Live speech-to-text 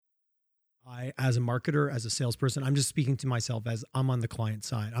I, as a marketer, as a salesperson, I'm just speaking to myself as I'm on the client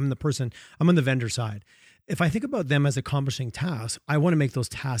side. I'm on the vendor side. If I think about them as accomplishing tasks, I want to make those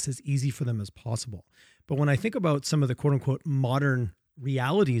tasks as easy for them as possible. But when I think about some of the quote unquote modern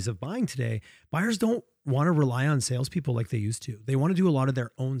realities of buying today, buyers don't want to rely on salespeople like they used to. They want to do a lot of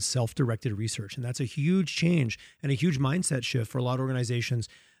their own self-directed research. And that's a huge change and a huge mindset shift for a lot of organizations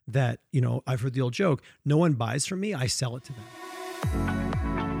that, I've heard the old joke, no one buys from me, I sell it to them.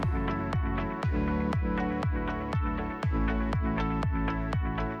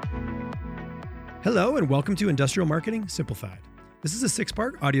 Hello, and welcome to Industrial Marketing Simplified. This is a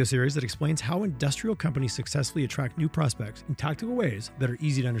 6-part audio series that explains how industrial companies successfully attract new prospects in tactical ways that are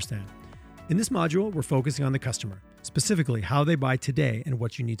easy to understand. In this module, we're focusing on the customer, specifically how they buy today and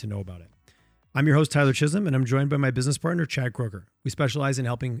what you need to know about it. I'm your host, Tyler Chisholm, and I'm joined by my business partner, Chad Croker. We specialize in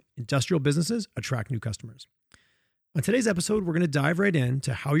helping industrial businesses attract new customers. On today's episode, we're going to dive right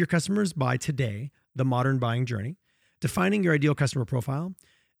into how your customers buy today, the modern buying journey, defining your ideal customer profile,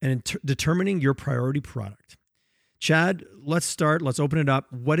 and determining your priority product. Chad, let's open it up.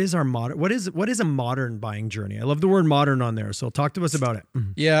 What is a modern buying journey? I love the word modern on there. So talk to us about it.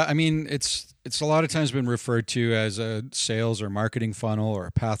 Yeah, I mean, it's a lot of times been referred to as a sales or marketing funnel or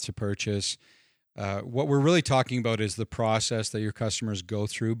a path to purchase. What we're really talking about is the process that your customers go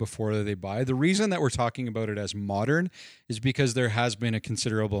through before they buy. The reason that we're talking about it as modern is because there has been a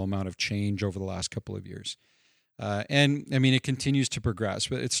considerable amount of change over the last couple of years. And I mean, it continues to progress,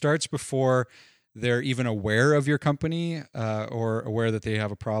 but it starts before they're even aware of your company or aware that they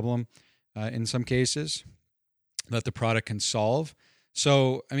have a problem in some cases that the product can solve.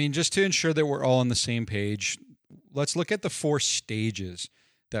 So, I mean, just to ensure that we're all on the same page, let's look at the 4 stages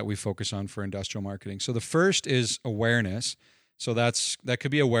that we focus on for industrial marketing. So the first is awareness. So that could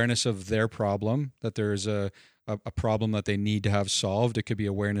be awareness of their problem, that there's a problem that they need to have solved. It could be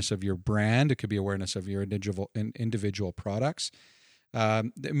awareness of your brand. It could be awareness of your individual products.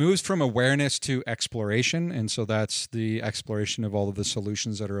 It moves from awareness to exploration. And so that's the exploration of all of the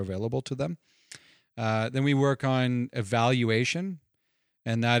solutions that are available to them. Then we work on evaluation.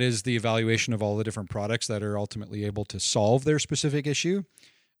 And that is the evaluation of all the different products that are ultimately able to solve their specific issue.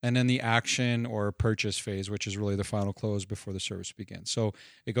 And then the action or purchase phase, which is really the final close before the service begins. So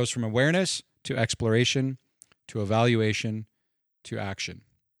it goes from awareness to exploration to evaluation to action.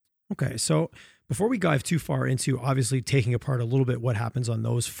 Okay, so before we dive too far into obviously taking apart a little bit what happens on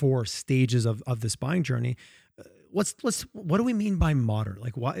those 4 stages of this buying journey, what do we mean by modern?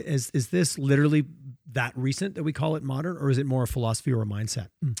 Like, what is this literally that recent that we call it modern, or is it more a philosophy or a mindset?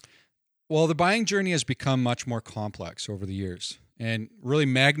 Well, the buying journey has become much more complex over the years and really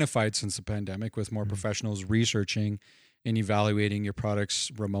magnified since the pandemic with more professionals researching and evaluating your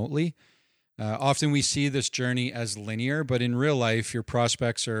products remotely. Often we see this journey as linear, but in real life, your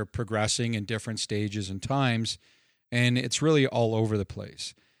prospects are progressing in different stages and times, and it's really all over the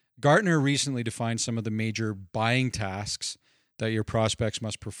place. Gartner recently defined some of the major buying tasks that your prospects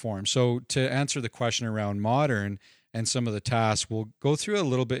must perform. So to answer the question around modern and some of the tasks, we'll go through a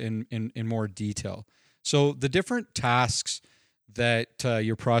little bit in more detail. So the different tasks that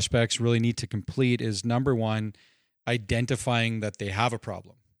your prospects really need to complete is, number 1, identifying that they have a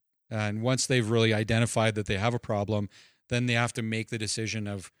problem. And once they've really identified that they have a problem, then they have to make the decision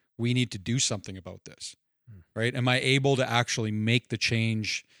of, we need to do something about this, right? Am I able to actually make the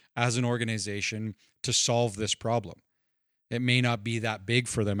change as an organization to solve this problem? It may not be that big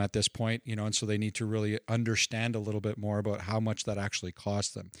for them at this point, and so they need to really understand a little bit more about how much that actually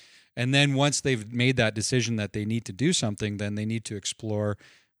costs them. And then once they've made that decision that they need to do something, then they need to explore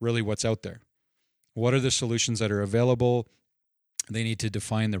really what's out there. What are the solutions that are available? They need to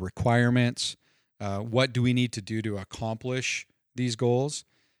define the requirements. What do we need to do to accomplish these goals?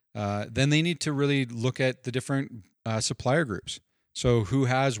 Then they need to really look at the different supplier groups. So who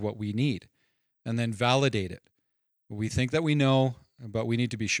has what we need? And then validate it. We think that we know, but we need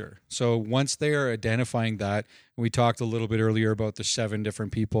to be sure. So once they are identifying that, we talked a little bit earlier about the 7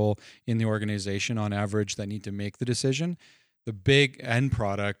 different people in the organization on average that need to make the decision. The big end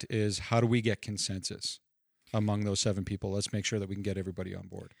product is, how do we get consensus among those 7 people? Let's make sure that we can get everybody on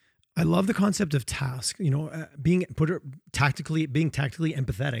board. I love the concept of task, being tactically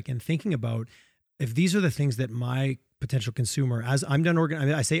empathetic and thinking about, if these are the things that my potential consumer, as I'm done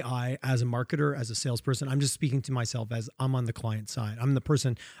I say I, as a marketer, as a salesperson, I'm just speaking to myself as I'm on the client side. I'm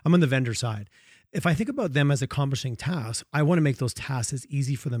on the vendor side. If I think about them as accomplishing tasks, I want to make those tasks as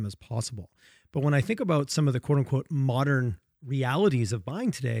easy for them as possible. But when I think about some of the quote unquote modern realities of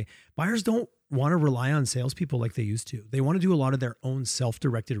buying today, buyers don't want to rely on salespeople like they used to. They want to do a lot of their own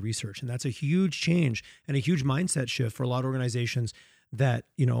self-directed research. And that's a huge change and a huge mindset shift for a lot of organizations that,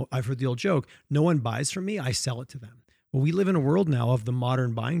 I've heard the old joke, no one buys from me, I sell it to them. Well, we live in a world now of the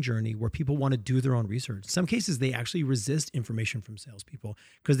modern buying journey where people want to do their own research. In some cases, they actually resist information from salespeople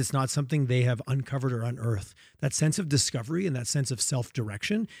because it's not something they have uncovered or unearthed. That sense of discovery and that sense of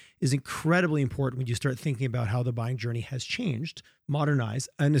self-direction is incredibly important when you start thinking about how the buying journey has changed, modernized,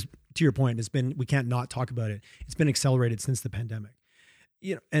 and to your point, we can't not talk about it. It's been accelerated since the pandemic.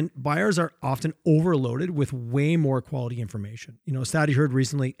 And buyers are often overloaded with way more quality information. A stat you heard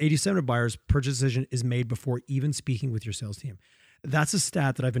recently, 87% of buyers' purchase decision is made before even speaking with your sales team. That's a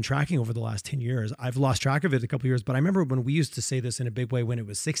stat that I've been tracking over the last 10 years. I've lost track of it a couple of years, but I remember when we used to say this in a big way when it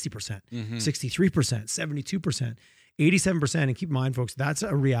was 60%, 63%, 72%, 87%. And keep in mind, folks, that's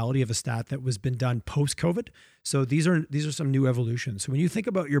a reality of a stat that was been done post-COVID. So these are some new evolutions. So when you think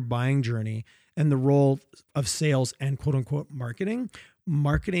about your buying journey and the role of sales and quote unquote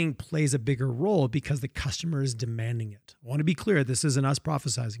marketing plays a bigger role because the customer is demanding it. I want to be clear, this isn't us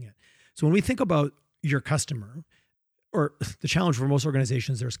prophesizing it. So when we think about your customer, or the challenge for most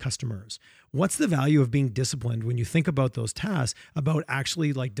organizations, there's customers. What's the value of being disciplined when you think about those tasks, about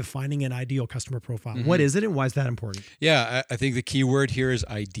actually like defining an ideal customer profile? Mm-hmm. What is it and why is that important? Yeah, I think the key word here is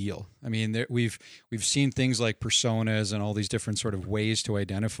ideal. I mean, we've seen things like personas and all these different sort of ways to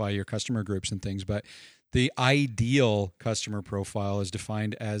identify your customer groups and things, but the ideal customer profile is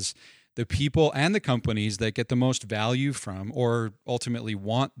defined as the people and the companies that get the most value from or ultimately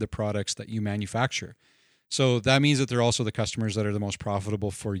want the products that you manufacture. So that means that they're also the customers that are the most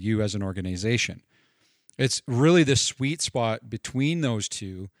profitable for you as an organization. It's really the sweet spot between those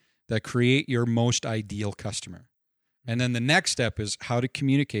two that create your most ideal customer. And then the next step is how to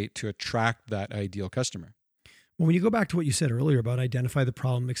communicate to attract that ideal customer. Well, when you go back to what you said earlier about identify the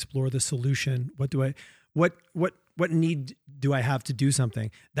problem, explore the solution, what need do I have to do something?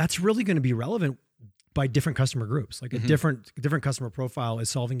 That's really going to be relevant by different customer groups. Like a different customer profile is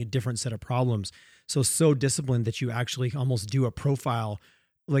solving a different set of problems. So disciplined that you actually almost do a profile.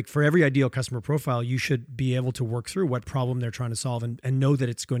 Like for every ideal customer profile, you should be able to work through what problem they're trying to solve and know that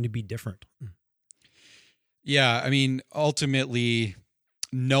it's going to be different. Yeah. I mean, ultimately,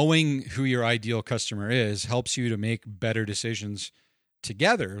 knowing who your ideal customer is helps you to make better decisions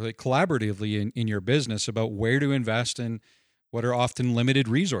together, like collaboratively in your business about where to invest in what are often limited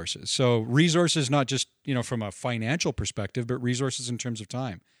resources. So resources, not just, from a financial perspective, but resources in terms of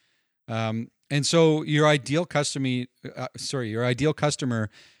time. And so your ideal customer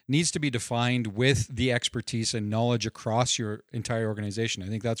needs to be defined with the expertise and knowledge across your entire organization. I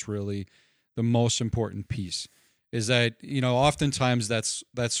think that's really the most important piece is that, oftentimes that's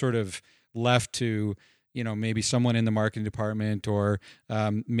sort of left to, maybe someone in the marketing department or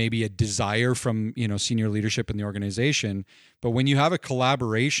maybe a desire from, senior leadership in the organization. But when you have a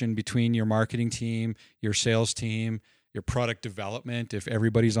collaboration between your marketing team, your sales team, your product development, if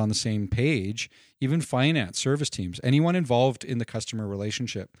everybody's on the same page, even finance, service teams, anyone involved in the customer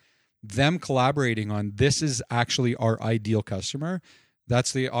relationship, them collaborating on this is actually our ideal customer,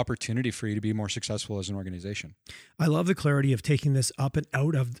 that's the opportunity for you to be more successful as an organization. I love the clarity of taking this up and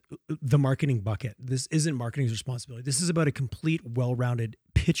out of the marketing bucket. This isn't marketing's responsibility. This is about a complete, well-rounded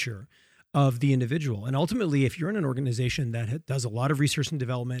picture of the individual. And ultimately, if you're in an organization that does a lot of research and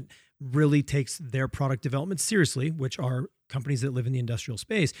development, really takes their product development seriously, which are companies that live in the industrial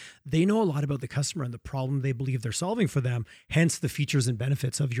space, they know a lot about the customer and the problem they believe they're solving for them, hence the features and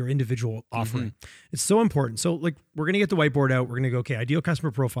benefits of your individual offering. Mm-hmm. It's so important. So we're going to get the whiteboard out. We're going to go, okay, ideal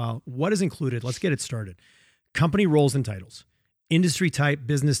customer profile. What is included? Let's get it started. Company roles and titles, industry type,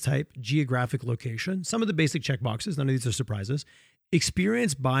 business type, geographic location, some of the basic checkboxes. None of these are surprises.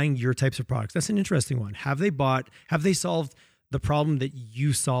 Experience buying your types of products. That's an interesting one. Have they solved the problem that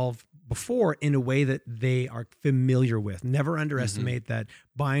you solved before in a way that they are familiar with? Never underestimate that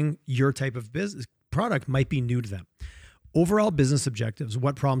buying your type of business product might be new to them. Overall business objectives.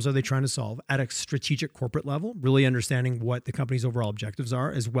 What problems are they trying to solve at a strategic corporate level? Really understanding what the company's overall objectives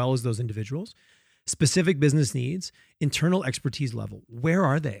are, as well as those individuals. Specific business needs, internal expertise level. Where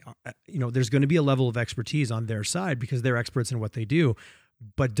are they? There's going to be a level of expertise on their side because they're experts in what they do,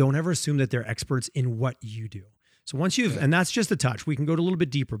 but don't ever assume that they're experts in what you do. So once and that's just a touch, we can go a little bit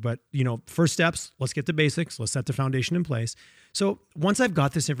deeper, but first steps, let's get the basics. Let's set the foundation in place. So once I've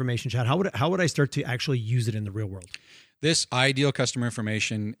got this information, Chad, how would I start to actually use it in the real world? This ideal customer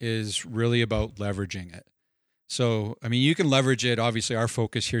information is really about leveraging it. So, you can leverage it. Obviously, our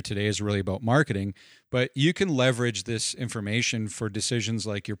focus here today is really about marketing, but you can leverage this information for decisions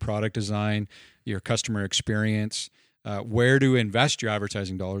like your product design, your customer experience, where to invest your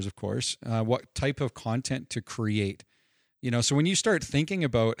advertising dollars, of course, what type of content to create. So when you start thinking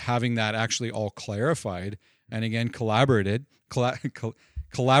about having that actually all clarified and again, collaborated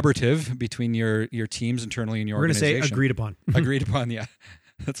collaborative between your teams internally in your organization. We're going to say agreed upon. Agreed upon, yeah.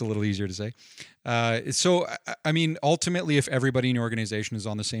 That's a little easier to say. So, I mean, ultimately, if everybody in your organization is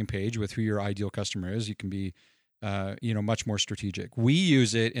on the same page with who your ideal customer is, you can be, much more strategic. We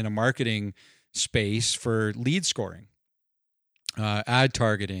use it in a marketing space for lead scoring, ad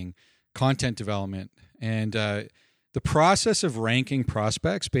targeting, content development, and the process of ranking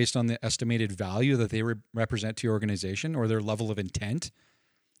prospects based on the estimated value that they represent to your organization or their level of intent,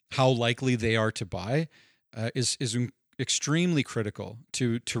 how likely they are to buy, is extremely critical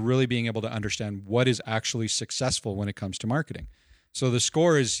to really being able to understand what is actually successful when it comes to marketing. So the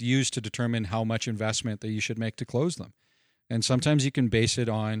score is used to determine how much investment that you should make to close them. And sometimes you can base it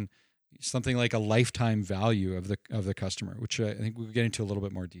on something like a lifetime value of the customer, which I think we'll get into a little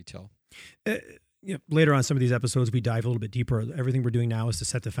bit more detail. Later on some of these episodes, we dive a little bit deeper. Everything we're doing now is to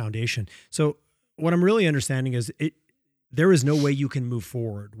set the foundation. So what I'm really understanding is there is no way you can move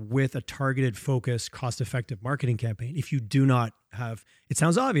forward with a targeted, focused, cost-effective marketing campaign if you do not have, it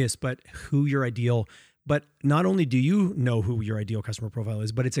sounds obvious, but but not only do you know who your ideal customer profile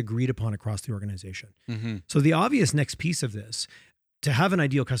is, but it's agreed upon across the organization. Mm-hmm. So the obvious next piece of this, to have an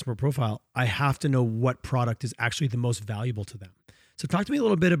ideal customer profile, I have to know what product is actually the most valuable to them. So talk to me a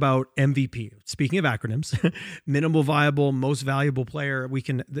little bit about MVP. Speaking of acronyms, minimal viable, most valuable player.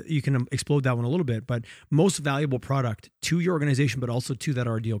 You can explode that one a little bit, but most valuable product to your organization, but also to that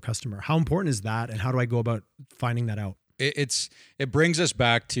ideal customer. How important is that, and how do I go about finding that out? It brings us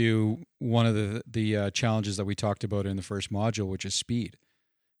back to one of the challenges that we talked about in the first module, which is speed.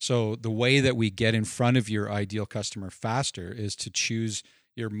 So the way that we get in front of your ideal customer faster is to choose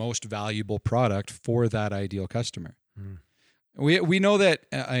your most valuable product for that ideal customer. Mm. We know that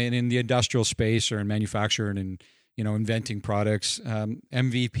in the industrial space or in manufacturing and inventing products,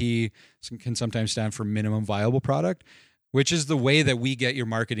 MVP can sometimes stand for minimum viable product, which is the way that we get your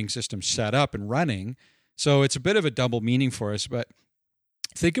marketing system set up and running. So it's a bit of a double meaning for us, but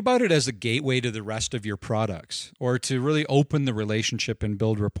think about it as a gateway to the rest of your products, or to really open the relationship and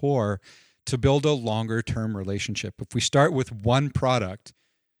build rapport to build a longer term relationship. If we start with one product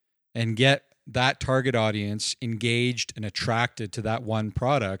and get that target audience engaged and attracted to that one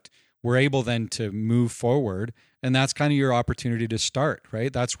product, we're able then to move forward. And that's kind of your opportunity to start,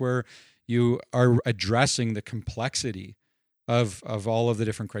 right? That's where you are addressing the complexity of all of the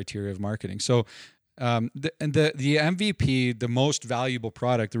different criteria of marketing. So the MVP, the most valuable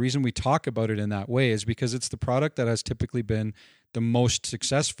product, the reason we talk about it in that way is because it's the product that has typically been the most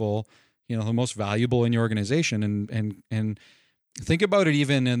successful, the most valuable in your organization. And think about it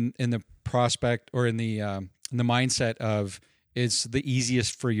even in the prospect or in the mindset of it's the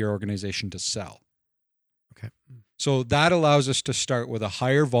easiest for your organization to sell. Okay. So that allows us to start with a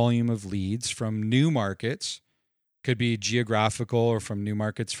higher volume of leads from new markets, could be geographical or from new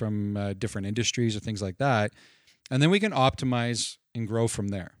markets from different industries or things like that. And then we can optimize and grow from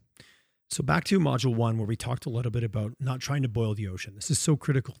there. So back to module 1, where we talked a little bit about not trying to boil the ocean. This is so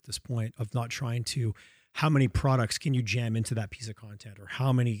critical at this point of not trying to, how many products can you jam into that piece of content, or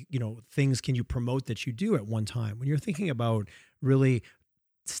how many, things can you promote that you do at one time? When you're thinking about really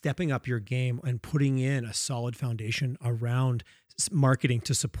stepping up your game and putting in a solid foundation around marketing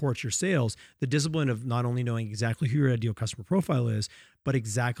to support your sales, the discipline of not only knowing exactly who your ideal customer profile is, but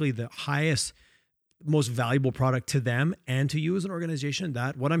exactly the highest, most valuable product to them and to you as an organization.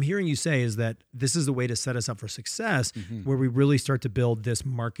 That what I'm hearing you say is that this is the way to set us up for success, where we really start to build this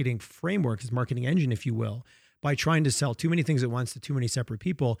marketing framework, this marketing engine, if you will. By trying to sell too many things at once to too many separate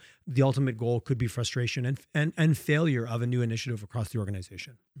people, the ultimate goal could be frustration and failure of a new initiative across the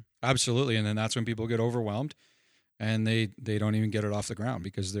organization. Absolutely. And then that's when people get overwhelmed and they don't even get it off the ground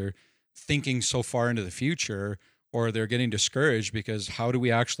because they're thinking so far into the future, or they're getting discouraged because how do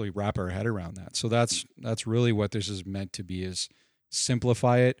we actually wrap our head around that? So that's really what this is meant to be, is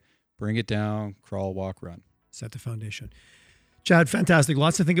simplify it, bring it down, crawl, walk, run. Set the foundation. Chad, fantastic.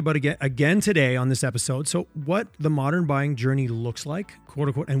 Lots to think about again today on this episode. So what the modern buying journey looks like, quote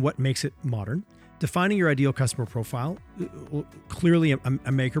unquote, and what makes it modern. Defining your ideal customer profile, clearly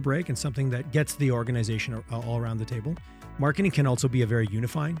a make or break and something that gets the organization all around the table. Marketing can also be a very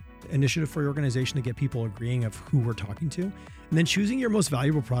unifying initiative for your organization to get people agreeing of who we're talking to. And then choosing your most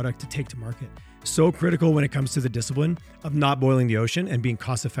valuable product to take to market. So critical when it comes to the discipline of not boiling the ocean and being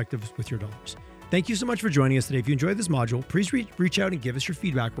cost effective with your dollars. Thank you so much for joining us today. If you enjoyed this module, please reach out and give us your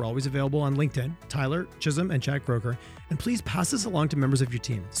feedback. We're always available on LinkedIn, Tyler Chisholm and Chad Croker. And please pass this along to members of your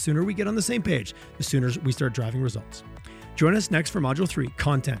team. The sooner we get on the same page, the sooner we start driving results. Join us next for Module 3,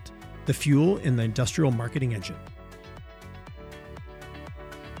 Content, the fuel in the industrial marketing engine.